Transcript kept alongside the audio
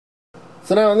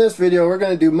So now in this video we're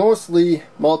going to do mostly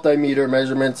multimeter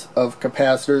measurements of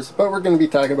capacitors, but we're going to be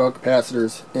talking about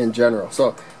capacitors in general. So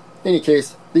in any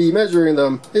case, the measuring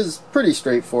them is pretty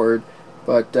straightforward,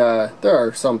 but there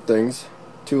are some things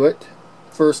to it.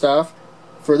 First off,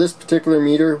 for this particular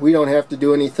meter we don't have to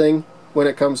do anything when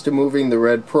it comes to moving the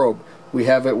red probe. We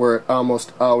have it where it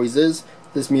almost always is.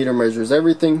 This meter measures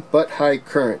everything but high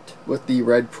current with the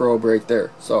red probe right there.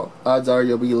 So odds are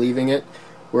you'll be leaving it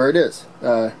where it is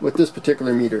with this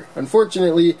particular meter.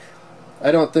 Unfortunately,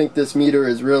 I don't think this meter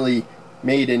is really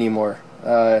made anymore.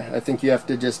 I think you have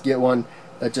to just get one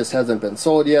that just hasn't been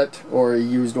sold yet, or a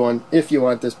used one if you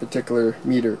want this particular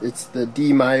meter. It's the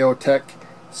DMyotech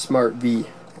Smart V,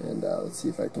 and let's see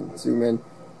if I can zoom in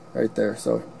right there.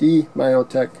 So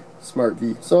DMyotech Smart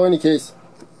V. So in any case,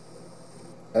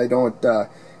 I don't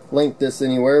link this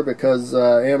anywhere because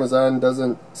Amazon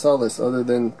doesn't sell this other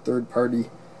than third party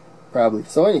probably.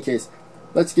 So in any case,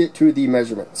 let's get to the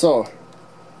measurement. So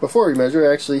before we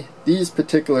measure, actually, these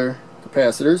particular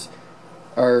capacitors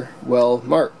are well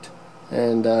marked,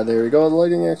 and there we go. The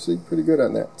lighting actually pretty good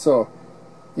on that. So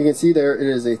you can see there it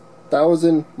is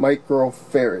 1,000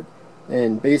 microfarad,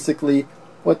 and basically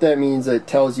what that means, it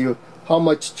tells you how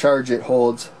much charge it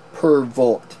holds per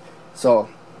volt. So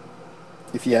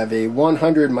if you have a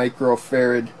 100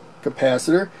 microfarad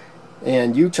capacitor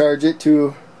and you charge it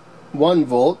to 1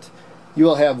 volt, you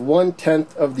will have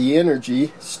 1/10 of the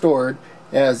energy stored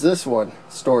as this one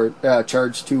stored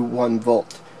charged to 1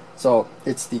 volt. So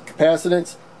it's the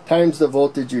capacitance times the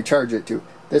voltage you charge it to.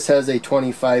 This has a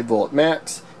 25 volt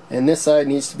max, and this side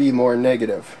needs to be more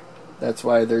negative. That's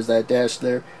why there's that dash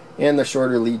there, and the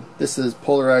shorter lead. This is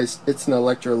polarized. It's an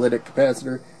electrolytic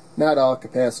capacitor. Not all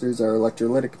capacitors are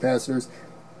electrolytic capacitors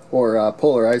or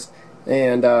polarized,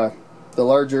 and the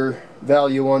larger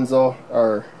value ones though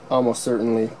are almost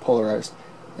certainly polarized.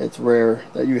 It's rare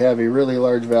that you have a really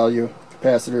large value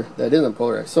capacitor that isn't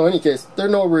polarized. So in any case, they're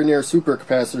nowhere near super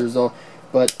capacitors though,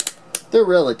 but they're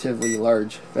relatively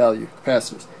large value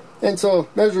capacitors. And so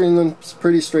measuring them is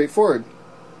pretty straightforward.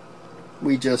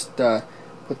 We just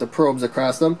put the probes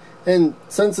across them, and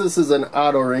since this is an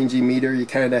auto ranging meter, you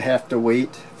kind of have to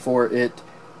wait for it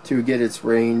to get its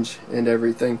range and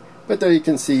everything. But there you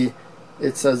can see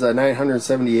it says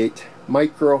 978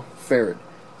 microfarad,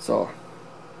 so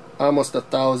almost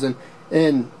 1,000.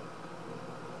 And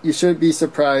you shouldn't be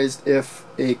surprised if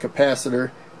a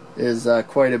capacitor is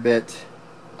quite a bit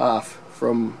off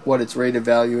from what its rated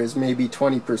value is, maybe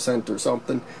 20% or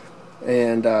something.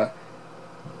 And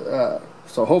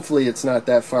so hopefully it's not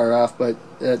that far off, but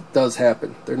it does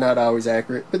happen. They're not always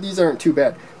accurate, but these aren't too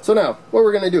bad. So now what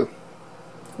we're going to do,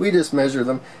 we just measure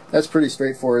them. That's pretty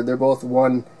straightforward. They're both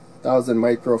 1,000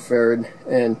 microfarad,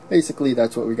 and basically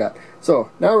that's what we got. So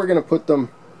now we're going to put them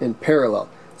in parallel.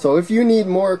 So if you need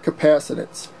more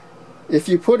capacitance, if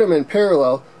you put them in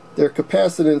parallel, their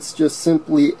capacitance just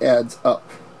simply adds up,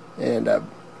 and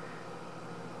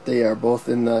they are both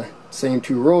in the same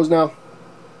 2 rows now.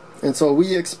 And so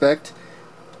we expect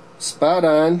spot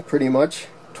on, pretty much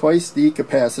twice the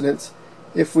capacitance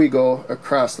if we go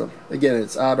across them. Again,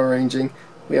 it's auto ranging.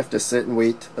 We have to sit and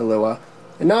wait a little while.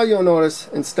 And now you'll notice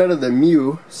instead of the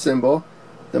mu symbol,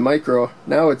 the micro,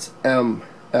 now it's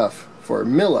MF for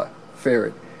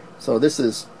millifarad. So this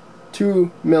is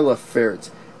 2 millifarads.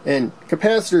 And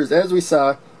capacitors, as we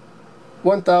saw,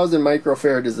 1,000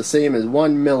 microfarad is the same as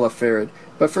 1 millifarad.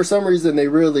 But for some reason they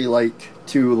really like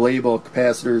to label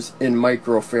capacitors in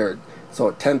microfarad.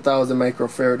 So 10,000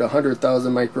 microfarad,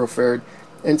 100,000 microfarad,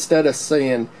 instead of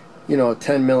saying, you know,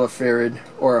 10 millifarad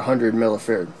or 100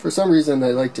 millifarad. For some reason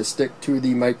they like to stick to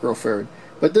the microfarad.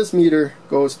 But this meter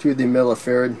goes to the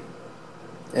millifarad,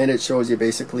 and it shows you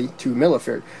basically 2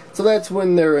 millifarad. So that's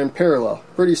when they're in parallel.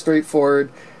 Pretty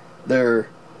straightforward. Their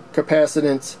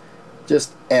capacitance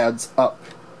just adds up,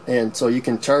 and so you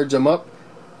can charge them up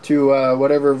to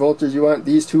whatever voltage you want.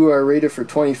 These two are rated for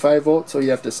 25 volts, so you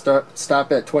have to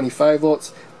stop at 25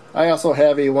 volts. I also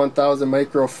have a 1,000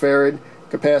 microfarad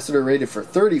capacitor rated for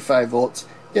 35 volts.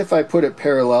 If I put it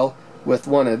parallel with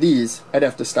one of these, I'd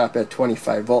have to stop at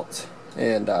 25 volts.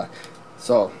 And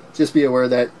so just be aware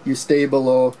that you stay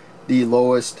below the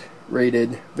lowest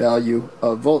rated value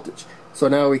of voltage. So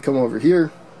now we come over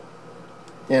here,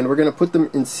 and we're going to put them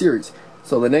in series.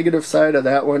 So the negative side of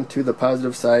that one to the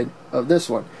positive side of this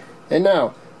one. And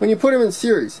now, when you put them in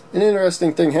series, an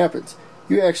interesting thing happens.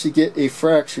 You actually get a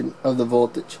fraction of the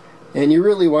voltage. And you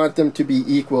really want them to be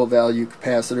equal value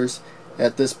capacitors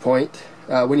at this point.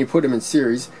 When you put them in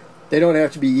series, they don't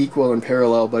have to be equal in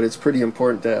parallel, but it's pretty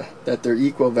important that they're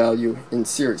equal value in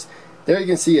series. There you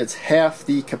can see it's half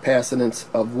the capacitance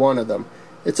of one of them.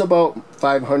 It's about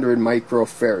 500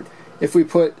 microfarad. if we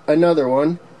put another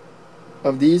one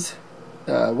of these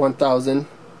 1000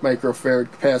 microfarad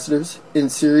capacitors in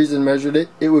series and measured it,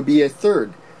 it would be a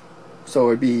third. So it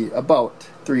would be about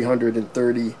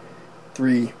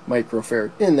 333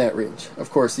 microfarad, in that range. Of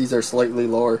course, these are slightly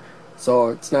lower, so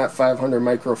it's not 500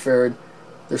 microfarad.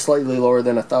 They're slightly lower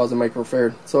than 1000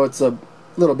 microfarad, so it's a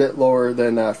little bit lower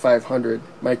than 500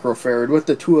 microfarad with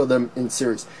the two of them in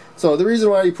series. So the reason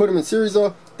why you put them in series,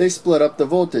 though, they split up the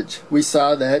voltage. We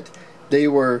saw that they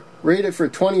were rated for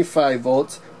 25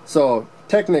 volts, so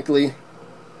technically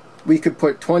we could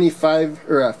put 25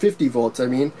 or 50 volts, I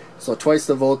mean, so twice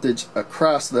the voltage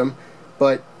across them,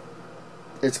 but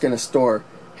it's going to store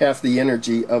half the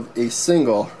energy of a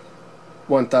single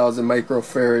 1000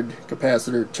 microfarad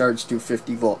capacitor charged to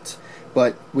 50 volts.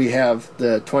 But we have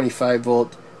the 25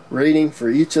 volt rating for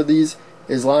each of these.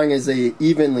 As long as they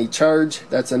evenly charge,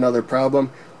 that's another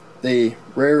problem. They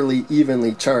rarely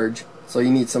evenly charge, so you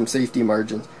need some safety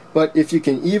margins. But if you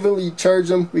can evenly charge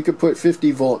them, we could put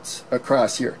 50 volts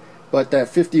across here. But that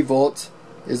 50 volts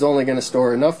is only going to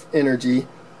store enough energy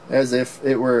as if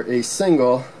it were a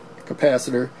single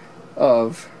capacitor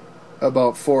of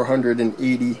about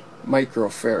 480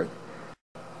 microfarad.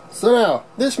 So now,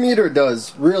 this meter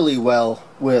does really well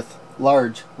with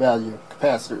large value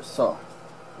capacitors. So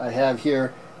I have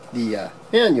here the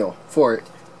manual for it,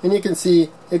 and you can see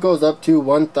it goes up to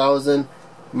 1000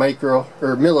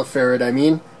 millifarad, I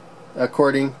mean,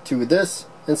 according to this,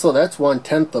 and so that's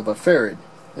 1/10 of a farad,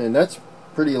 and that's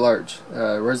pretty large.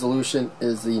 Resolution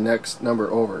is the next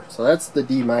number over, so that's the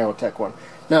D-Myotech one.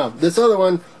 Now this other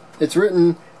one, it's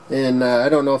written in I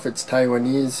don't know if it's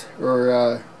Taiwanese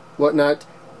or whatnot.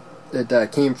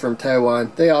 It came from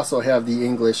Taiwan. They also have the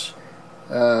English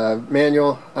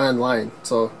manual online,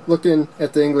 so looking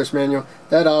at the English manual,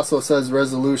 that also says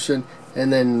resolution,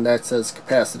 and then that says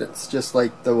capacitance, just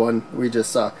like the one we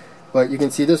just saw. But you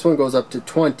can see this one goes up to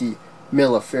 20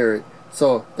 millifarad,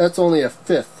 so that's only a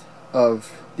fifth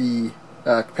of the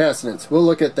capacitance. We'll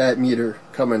look at that meter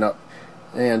coming up,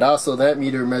 and also that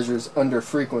meter measures under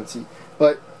frequency.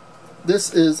 But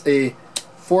this is a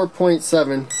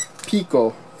 4.7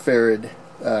 picofarad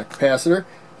capacitor,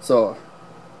 so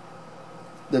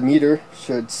the meter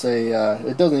should say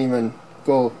it doesn't even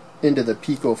go into the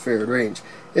picofarad range.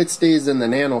 It stays in the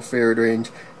nanofarad range,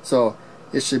 so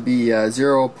it should be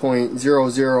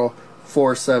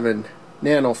 0.0047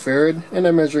 nanofarad, and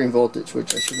I'm measuring voltage,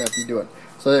 which I should not be doing.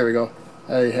 So there we go.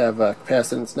 I have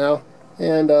capacitance now,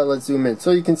 and let's zoom in.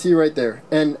 So you can see right there,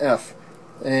 NF,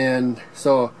 and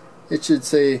so it should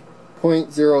say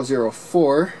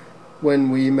 0.004 when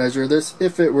we measure this,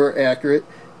 if it were accurate,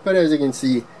 but as you can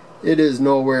see, it is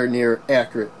nowhere near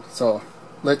accurate. So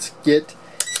let's get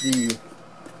the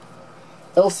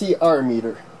LCR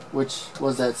meter, which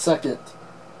was that second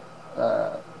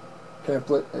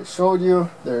pamphlet I showed you.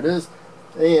 There it is.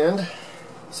 And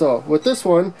so with this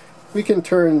one, we can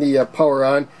turn the power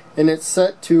on, and it's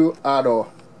set to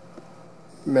auto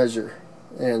measure.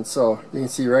 And so you can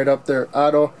see right up there,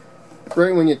 auto.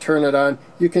 Right when you turn it on,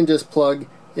 you can just plug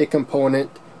a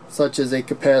component such as a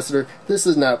capacitor. This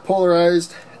is not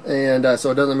polarized, and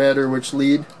so it doesn't matter which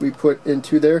lead we put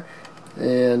into there.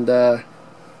 And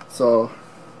so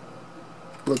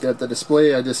look at the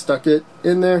display, I just stuck it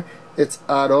in there. It's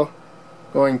auto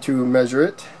going to measure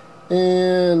it,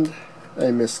 and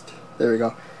I missed. There we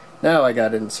go. Now I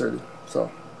got it inserted,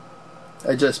 so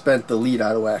I just bent the lead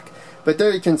out of whack. But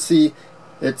there you can see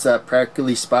it's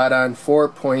practically spot on,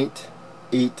 4.8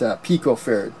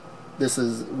 picofarad. This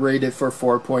is rated for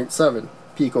 4.7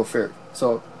 picofarad,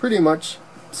 so pretty much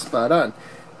spot on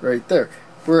right there.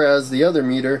 Whereas the other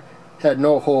meter had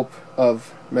no hope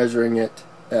of measuring it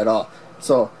at all.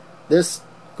 So this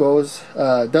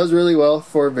does really well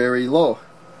for very low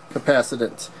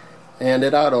capacitance, and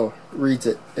it auto reads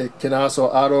it. It can also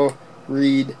auto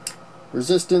read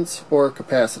resistance or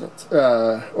capacitance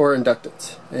or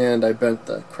inductance, and I bent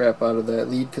the crap out of that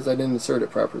lead because I didn't insert it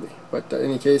properly. But in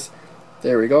any case,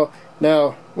 there we go.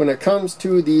 Now when it comes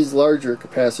to these larger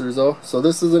capacitors though, so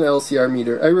this is an LCR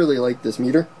meter. I really like this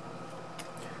meter.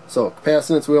 So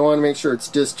capacitance, we want to make sure it's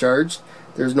discharged.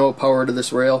 There's no power to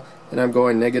this rail, and I'm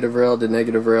going negative rail to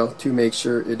negative rail to make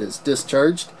sure it is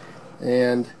discharged.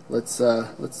 And let's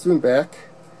zoom back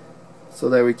so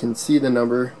that we can see the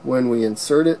number when we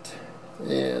insert it.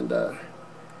 And there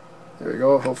we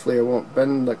go. Hopefully I won't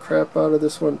bend the crap out of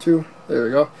this one too. There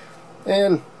we go.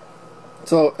 And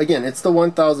so again, it's the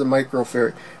 1000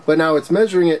 microfarad, but now it's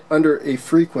measuring it under a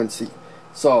frequency.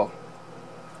 So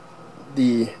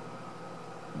the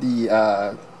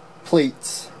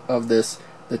plates of this,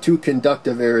 the two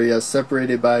conductive areas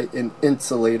separated by an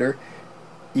insulator,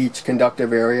 each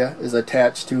conductive area is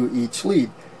attached to each lead,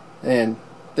 and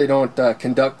they don't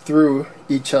conduct through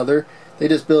each other. They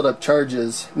just build up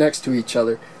charges next to each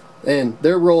other, and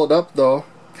they're rolled up though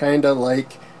kind of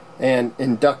like an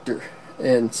inductor.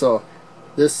 And so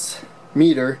this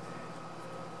meter,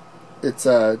 it's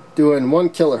doing 1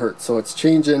 kilohertz, so it's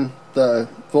changing the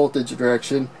voltage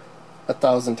direction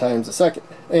 1,000 times a second,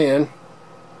 and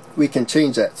we can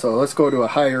change that. So let's go to a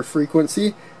higher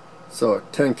frequency, so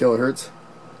 10 kilohertz,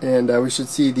 and we should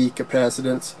see the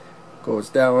capacitance goes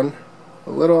down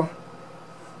a little,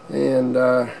 and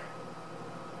I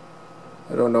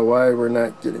don't know why we're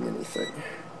not getting anything.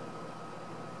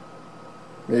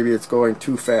 Maybe it's going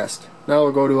too fast. Now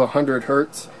we'll go to 100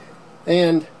 hertz,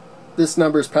 and this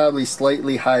number is probably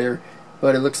slightly higher,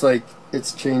 but it looks like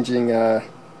it's changing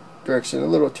direction a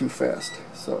little too fast.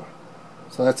 So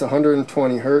that's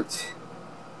 120 hertz,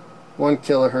 1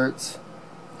 kilohertz.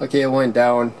 Okay, it went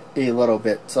down a little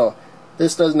bit. So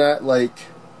this does not like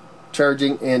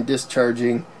charging and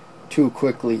discharging too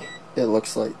quickly, it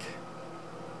looks like.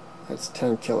 That's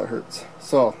 10 kilohertz.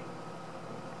 So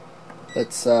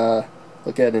let's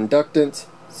look at inductance.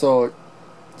 So it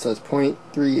says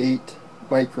 0.38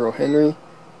 microhenry.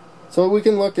 So we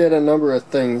can look at a number of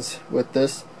things with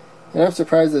this, and I'm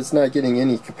surprised it's not getting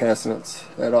any capacitance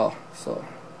at all. So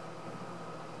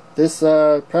this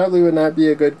probably would not be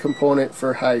a good component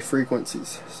for high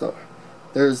frequencies. So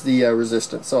there's the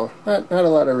resistance. So not a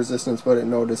lot of resistance, but it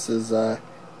notices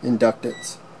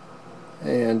inductance.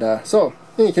 And so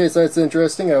in any case, that's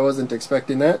interesting. I wasn't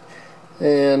expecting that.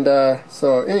 And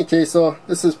so in any case, so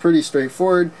this is pretty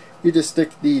straightforward. You just stick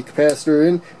the capacitor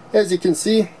in. As you can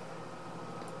see,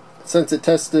 since it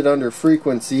tested under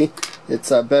frequency, it's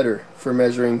better for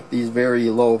measuring these very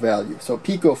low values. So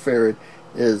picofarad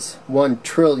is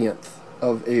 1/1,000,000th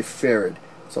of a farad.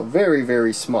 So very,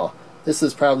 very small. This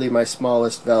is probably my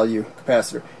smallest value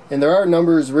capacitor. And there are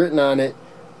numbers written on it,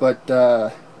 but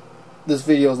this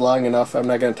video is long enough. I'm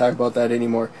not going to talk about that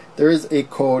anymore. There is a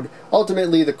code.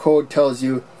 Ultimately, the code tells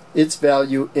you its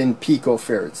value in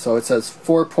picofarads. So it says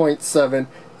 4.7.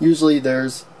 Usually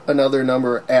there's another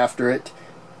number after it.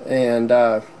 And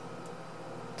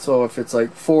so if it's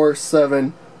like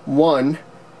 471,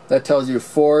 that tells you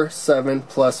 47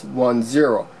 plus 10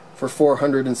 for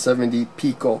 470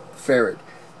 picofarad.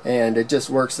 And it just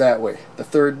works that way. The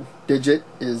third digit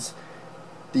is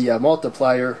the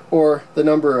multiplier, or the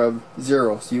number of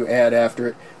zeros you add after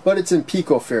it, but it's in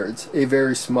picofarads, a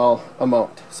very small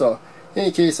amount. So in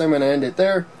any case, I'm going to end it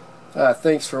there.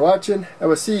 Thanks for watching. I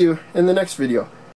will see you in the next video.